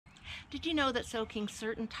Did you know that soaking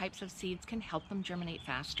certain types of seeds can help them germinate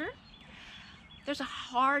faster? There's a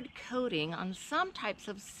hard coating on some types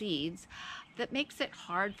of seeds that makes it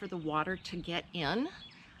hard for the water to get in,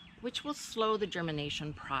 which will slow the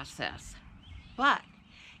germination process. But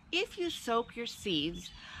if you soak your seeds,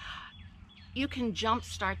 you can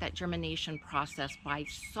jumpstart that germination process by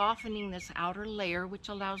softening this outer layer, which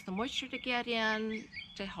allows the moisture to get in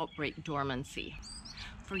to help break dormancy.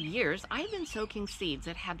 For years, I've been soaking seeds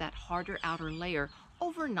that have that harder outer layer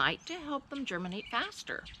overnight to help them germinate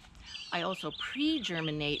faster. I also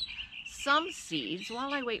pre-germinate some seeds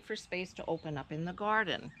while I wait for space to open up in the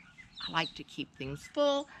garden. I like to keep things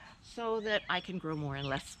full so that I can grow more in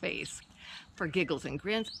less space. For giggles and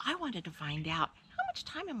grins, I wanted to find out, how much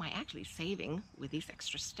time am I actually saving with these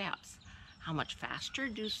extra steps? How much faster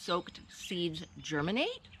do soaked seeds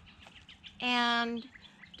germinate? And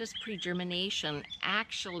does pre-germination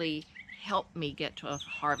actually help me get to a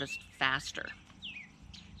harvest faster?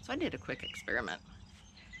 So I did a quick experiment.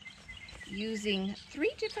 Using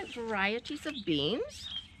 3 different varieties of beans,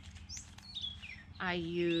 I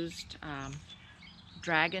used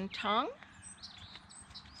dragon tongue,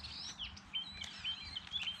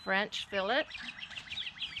 French fillet,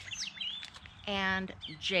 and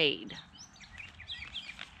jade.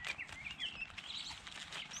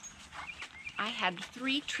 I had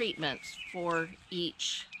 3 treatments for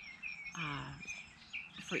each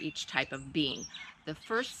type of bean. The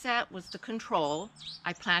first set was the control.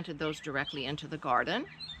 I planted those directly into the garden.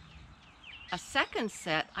 A second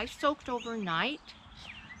set I soaked overnight.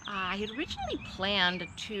 I had originally planned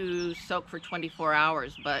to soak for 24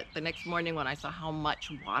 hours, but the next morning when I saw how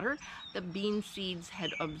much water the bean seeds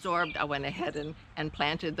had absorbed, I went ahead and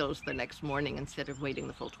planted those the next morning instead of waiting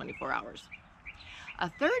the full 24 hours. A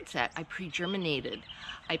third set I pre-germinated.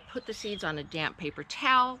 I put the seeds on a damp paper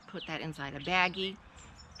towel, put that inside a baggie,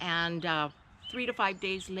 and 3 to 5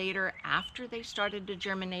 days later, after they started to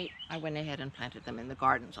germinate, I went ahead and planted them in the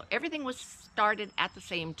garden. So everything was started at the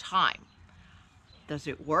same time. Does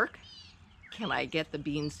it work? Can I get the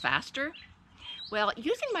beans faster? Well,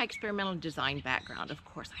 using my experimental design background, of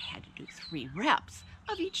course, I had to do 3 reps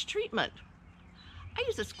of each treatment. I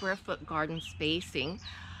use a square foot garden spacing,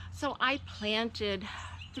 so I planted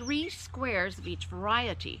 3 squares of each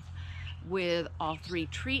variety with all 3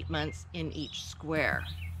 treatments in each square.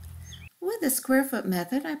 With the square foot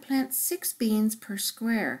method, I plant 6 beans per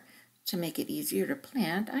square. To make it easier to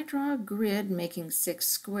plant, I draw a grid making 6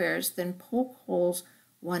 squares, then poke holes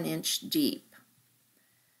 1 inch deep.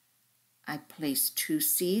 I place 2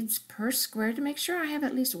 seeds per square to make sure I have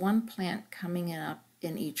at least 1 plant coming up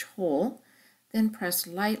in each hole, then press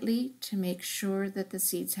lightly to make sure that the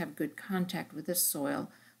seeds have good contact with the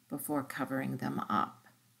soil before covering them up.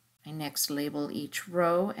 I next label each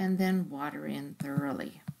row and then water in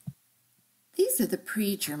thoroughly. These are the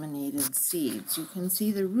pre-germinated seeds. You can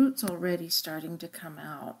see the roots already starting to come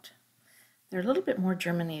out. They're a little bit more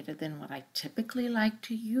germinated than what I typically like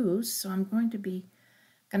to use, so I'm going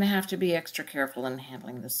to have to be extra careful in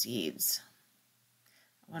handling the seeds.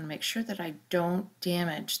 I want to make sure that I don't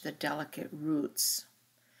damage the delicate roots.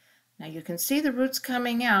 Now you can see the roots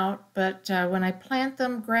coming out, but when I plant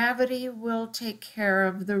them, gravity will take care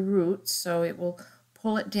of the roots, so it will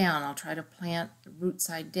pull it down. I'll try to plant the root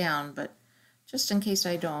side down, but just in case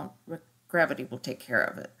I don't, gravity will take care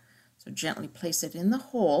of it. So gently place it in the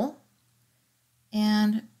hole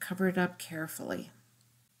and cover it up carefully.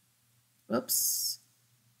 Whoops.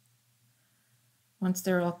 Once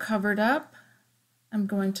they're all covered up, I'm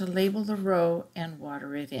going to label the row and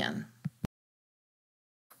water it in.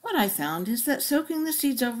 What I found is that soaking the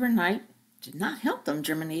seeds overnight did not help them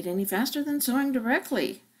germinate any faster than sowing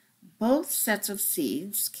directly. Both sets of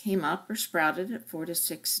seeds came up or sprouted at 4 to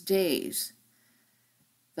 6 days.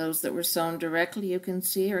 Those that were sown directly, you can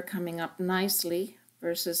see, are coming up nicely,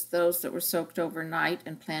 versus those that were soaked overnight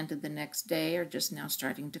and planted the next day are just now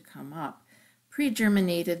starting to come up.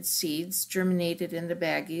 Pre-germinated seeds germinated in the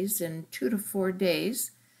baggies in 2 to 4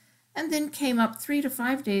 days, and then came up 3 to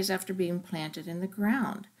 5 days after being planted in the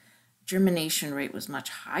ground. Germination rate was much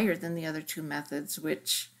higher than the other 2 methods,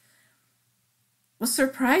 which was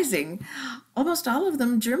surprising. Almost all of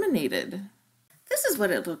them germinated. This is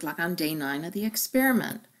what it looked like on day 9 of the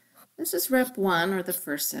experiment. This is rep 1, or the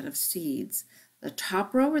first set of seeds. The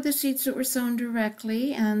top row were the seeds that were sown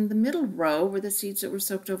directly, and the middle row were the seeds that were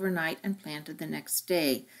soaked overnight and planted the next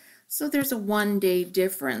day. So there's a 1-day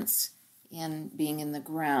difference in being in the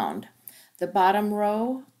ground. The bottom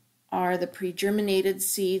row are the pre-germinated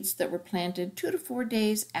seeds that were planted 2 to 4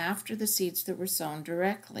 days after the seeds that were sown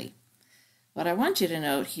directly. What I want you to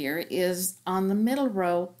note here is on the middle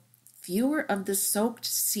row, fewer of the soaked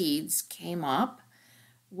seeds came up,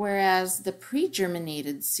 whereas the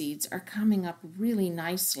pre-germinated seeds are coming up really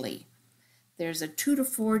nicely. There's a 2 to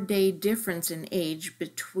 4 day difference in age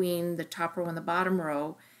between the top row and the bottom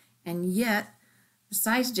row, and yet the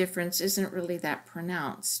size difference isn't really that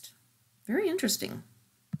pronounced. Very interesting.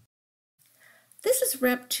 This is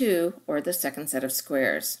rep 2, or the second set of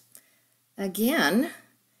squares. Again,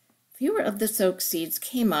 fewer of the soaked seeds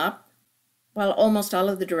came up, while almost all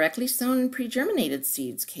of the directly sown pre-germinated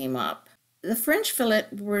seeds came up. The French fillet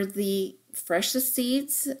were the freshest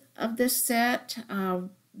seeds of this set.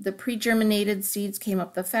 The pre-germinated seeds came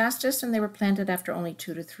up the fastest, and they were planted after only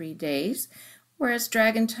 2 to 3 days, whereas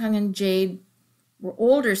dragon tongue and jade were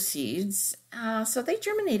older seeds, so they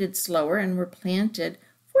germinated slower and were planted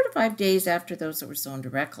 4 to 5 days after those that were sown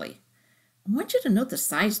directly. I want you to note the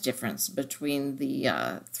size difference between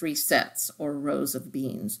the 3 sets or rows of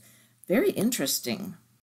beans. Very interesting.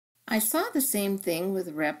 I saw the same thing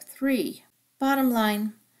with rep 3. Bottom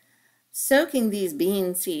line, soaking these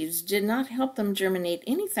bean seeds did not help them germinate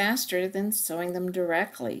any faster than sowing them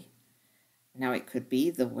directly. Now it could be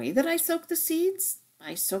the way that I soaked the seeds.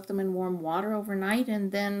 I soaked them in warm water overnight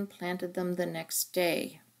and then planted them the next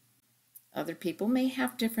day. Other people may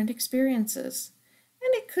have different experiences.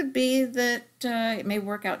 And it could be that it may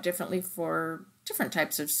work out differently for different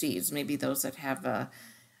types of seeds, maybe those that have a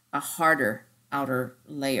harder outer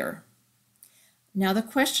layer. Now the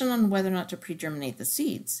question on whether or not to pre-germinate the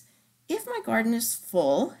seeds. If my garden is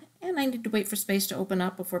full and I need to wait for space to open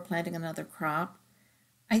up before planting another crop,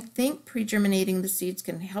 I think pre-germinating the seeds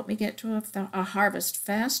can help me get to a harvest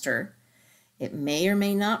faster. It may or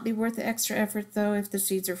may not be worth the extra effort though if the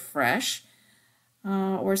seeds are fresh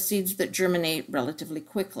or seeds that germinate relatively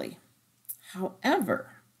quickly.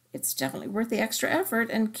 However, it's definitely worth the extra effort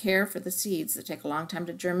and care for the seeds that take a long time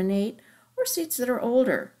to germinate or seeds that are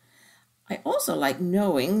older. I also like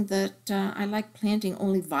knowing that I like planting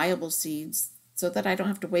only viable seeds so that I don't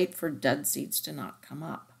have to wait for dud seeds to not come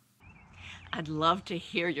up. I'd love to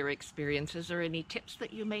hear your experiences or any tips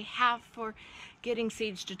that you may have for getting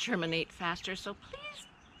seeds to germinate faster, so please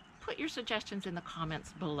put your suggestions in the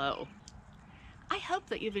comments below. I hope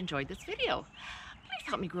that you've enjoyed this video. Please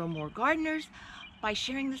help me grow more gardeners by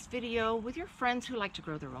sharing this video with your friends who like to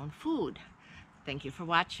grow their own food. Thank you for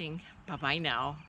watching. Bye-bye now.